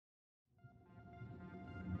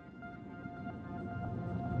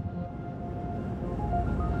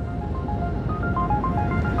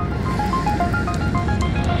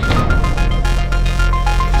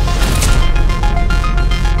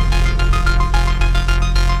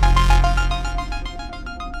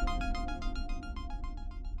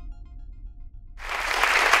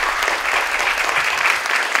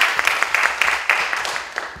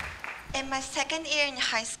second year in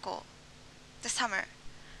high school, the summer,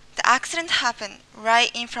 the accident happened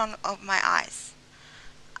right in front of my eyes.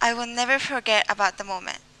 I will never forget about the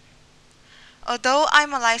moment. Although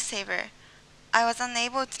I'm a lifesaver, I was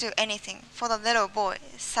unable to do anything for the little boy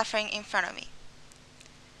suffering in front of me.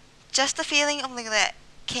 Just a feeling of regret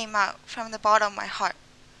came out from the bottom of my heart.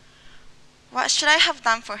 What should I have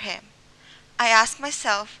done for him? I asked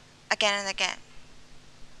myself again and again.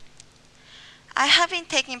 I have been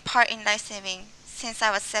taking part in lifesaving since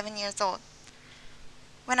I was 7 years old.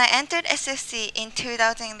 When I entered SFC in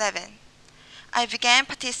 2011, I began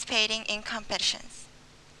participating in competitions.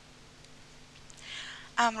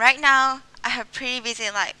 Right now, I have a pretty busy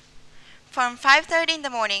life. From 5:30 in the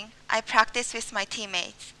morning, I practice with my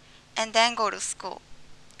teammates and then go to school.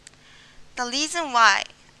 The reason why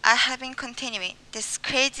I have been continuing this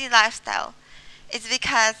crazy lifestyle is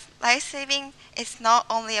because lifesaving is not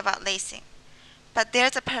only about racing, but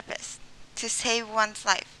there's a purpose to save one's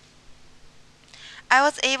life. I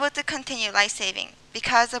was able to continue lifesaving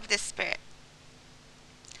because of this spirit.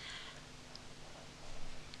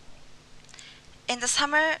 In the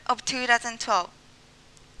summer of 2012,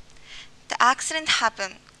 the accident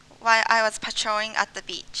happened while I was patrolling at the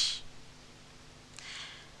beach.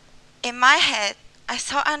 In my head, I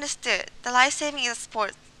so understood that lifesaving is a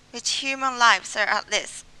sport which human lives are at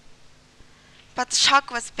risk. But the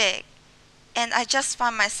shock was big, and I just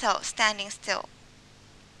found myself standing still.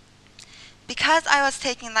 Because I was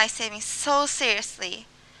taking lifesaving so seriously,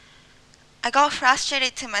 I got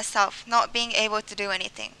frustrated to myself not being able to do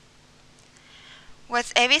anything.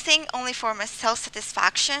 Was everything only for my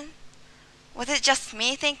self-satisfaction? Was it just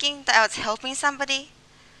me thinking that I was helping somebody?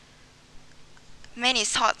 Many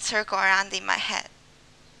thoughts circled around in my head.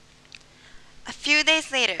 A few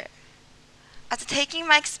days later, after taking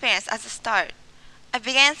my experience as a start, I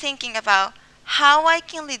began thinking about how I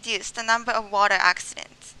can reduce the number of water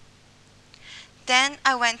accidents. Then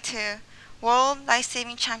I went to World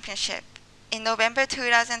Lifesaving Championship in November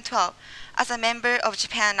 2012 as a member of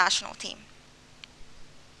Japan national team.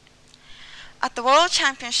 At the World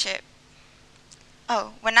Championship,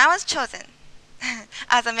 when I was chosen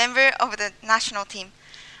as a member of the national team,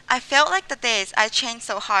 I felt like the days I trained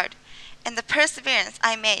so hard and the perseverance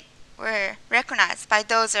I made were recognized by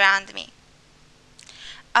those around me.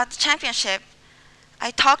 At the championship,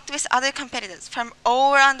 I talked with other competitors from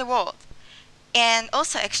all around the world and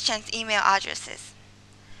also exchanged email addresses.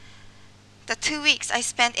 The 2 weeks I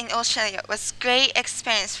spent in Australia was a great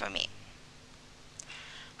experience for me.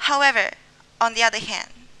 However, on the other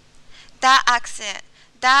hand, that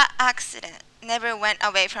accident never went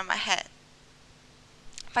away from my head.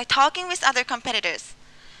 By talking with other competitors,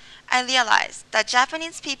 I realized that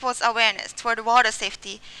Japanese people's awareness toward water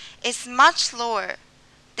safety is much lower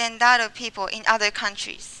than that of people in other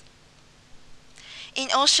countries. In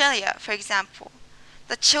Australia, for example,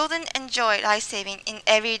 the children enjoy lifesaving in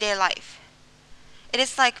everyday life. It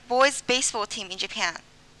is like boys' baseball team in Japan.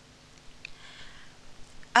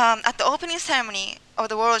 At the opening ceremony of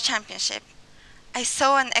the World Championship, I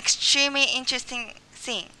saw an extremely interesting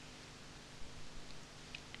scene.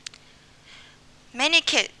 Many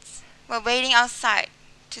kids were waiting outside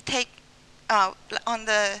to take on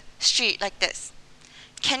the street like this.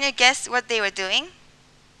 Can you guess what they were doing?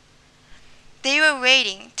 They were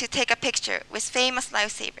waiting to take a picture with famous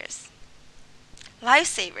lifesavers.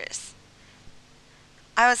 Lifesavers.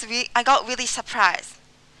 I got really surprised.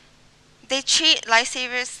 They treat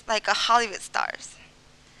lifesavers like a Hollywood stars.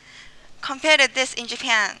 Compared to this in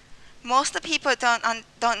Japan, most of the people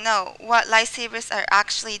don't know what lifesavers are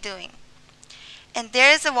actually doing. And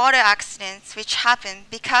there is a water accidents which happen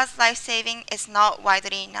because lifesaving is not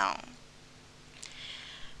widely known.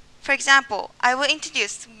 For example, I will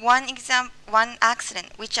introduce one accident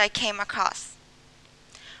which I came across.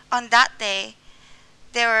 On that day,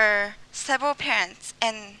 there were several parents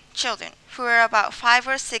and children who were about 5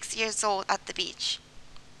 or 6 years old at the beach.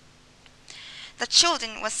 The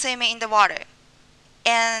children were swimming in the water,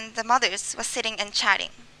 and the mothers were sitting and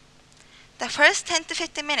chatting. The first 10 to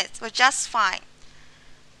 15 minutes were just fine,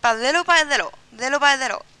 but little by little,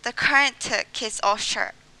 the current took kids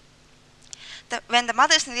offshore. When the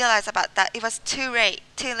mothers realized about that, it was too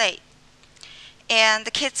late, and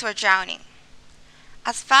the kids were drowning.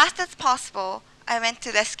 As fast as possible, I went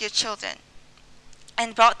to rescue children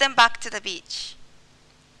and brought them back to the beach.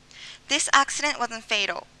 This accident wasn't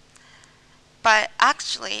fatal, but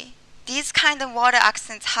actually, these kind of water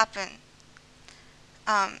accidents happen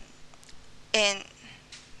in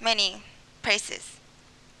many places.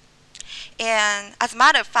 And as a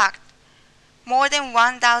matter of fact, more than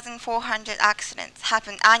 1,400 accidents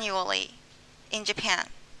happen annually in Japan.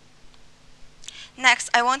 Next,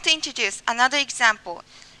 I want to introduce another example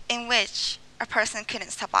in which a person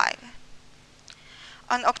couldn't survive.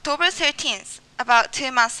 On October 13th, about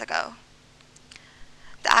 2 months ago,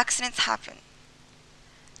 the accident happened.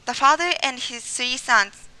 The father and his 3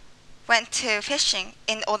 sons went to fishing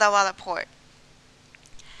in Odawara port.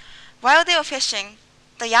 While they were fishing,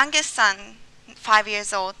 the youngest son, 5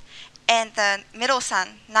 years old, and the middle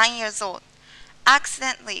son, 9 years old,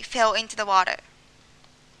 accidentally fell into the water.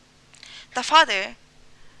 The father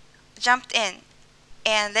jumped in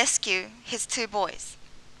and rescued his 2 boys.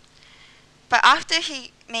 But after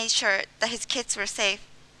he made sure that his kids were safe,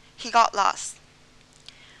 he got lost.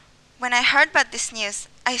 When I heard about this news,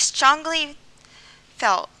 I strongly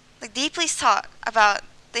felt, deeply thought about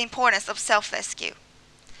the importance of self-rescue.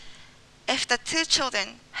 If the 2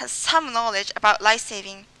 children had some knowledge about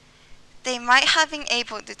life-saving, they might have been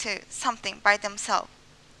able to do something by themselves.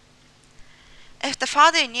 If the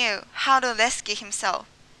father knew how to rescue himself,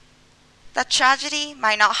 the tragedy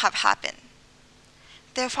might not have happened.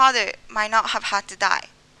 Their father might not have had to die.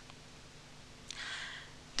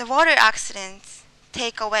 The water accidents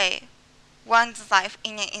take away one's life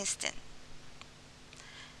in an instant.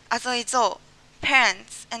 As a result,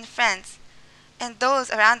 parents and friends and those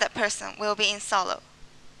around that person will be in sorrow.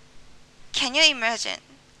 Can you imagine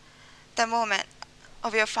the moment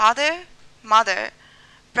of your father, mother,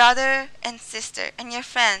 brother and sister and your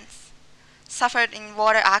friends suffered in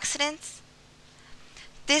water accidents?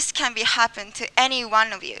 This can be happen to any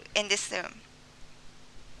one of you in this room.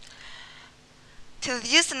 To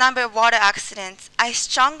reduce the number of water accidents, I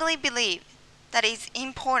strongly believe that it is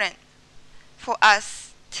important for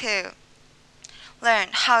us to learn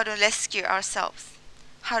how to rescue ourselves,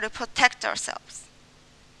 how to protect ourselves.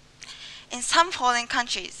 In some foreign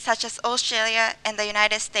countries, such as Australia and the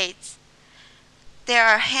United States, there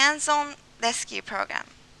are hands-on rescue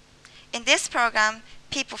programs. In this program,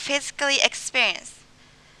 people physically experience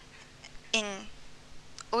in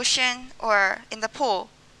ocean or in the pool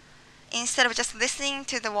instead of just listening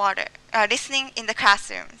to the water, listening in the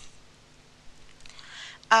classrooms.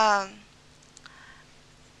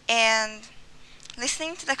 And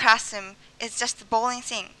listening to the classroom is just a boring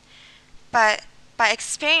thing, but by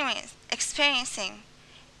experiencing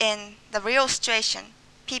in the real situation,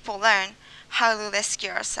 people learn how to rescue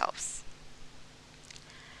ourselves.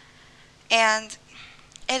 And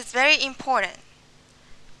it is very important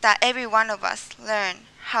that every one of us learn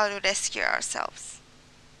how to rescue ourselves.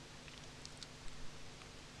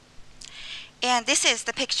 And this is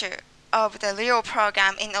the picture of the real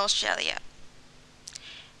program in Australia.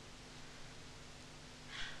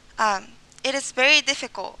 It is very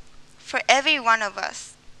difficult for every one of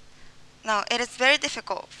us. No, it is very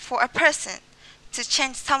difficult for a person to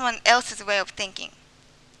change someone else's way of thinking.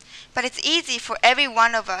 But it's easy for every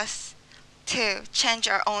one of us to change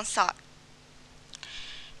our own thought.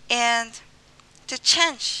 And to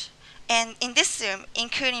change, and in this room,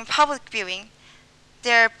 including public viewing,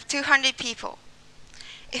 there are 200 people.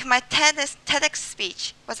 If my TEDx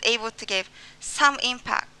speech was able to give some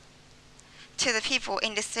impact to the people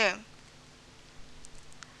in this room,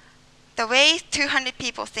 the way 200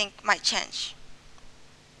 people think might change.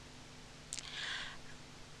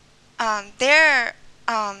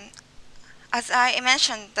 As I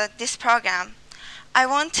mentioned this program,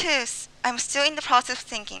 I'm still in the process of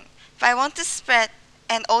thinking, but I want to spread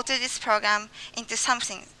and alter this program into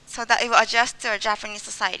something so that it will adjust to our Japanese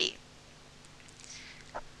society.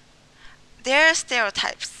 There are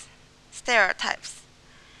stereotypes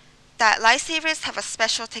that lifesavers have a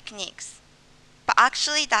special techniques, but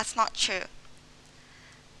actually that's not true.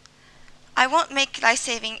 I won't make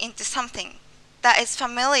lifesaving into something that is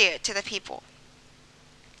familiar to the people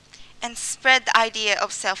and spread the idea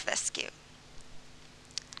of self-rescue.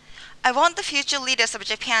 I want the future leaders of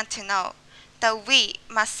Japan to know that we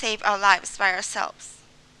must save our lives by ourselves.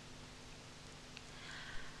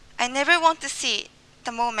 I never want to see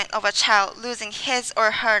the moment of a child losing his or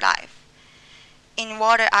her life in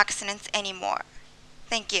water accidents anymore.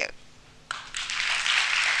 Thank you.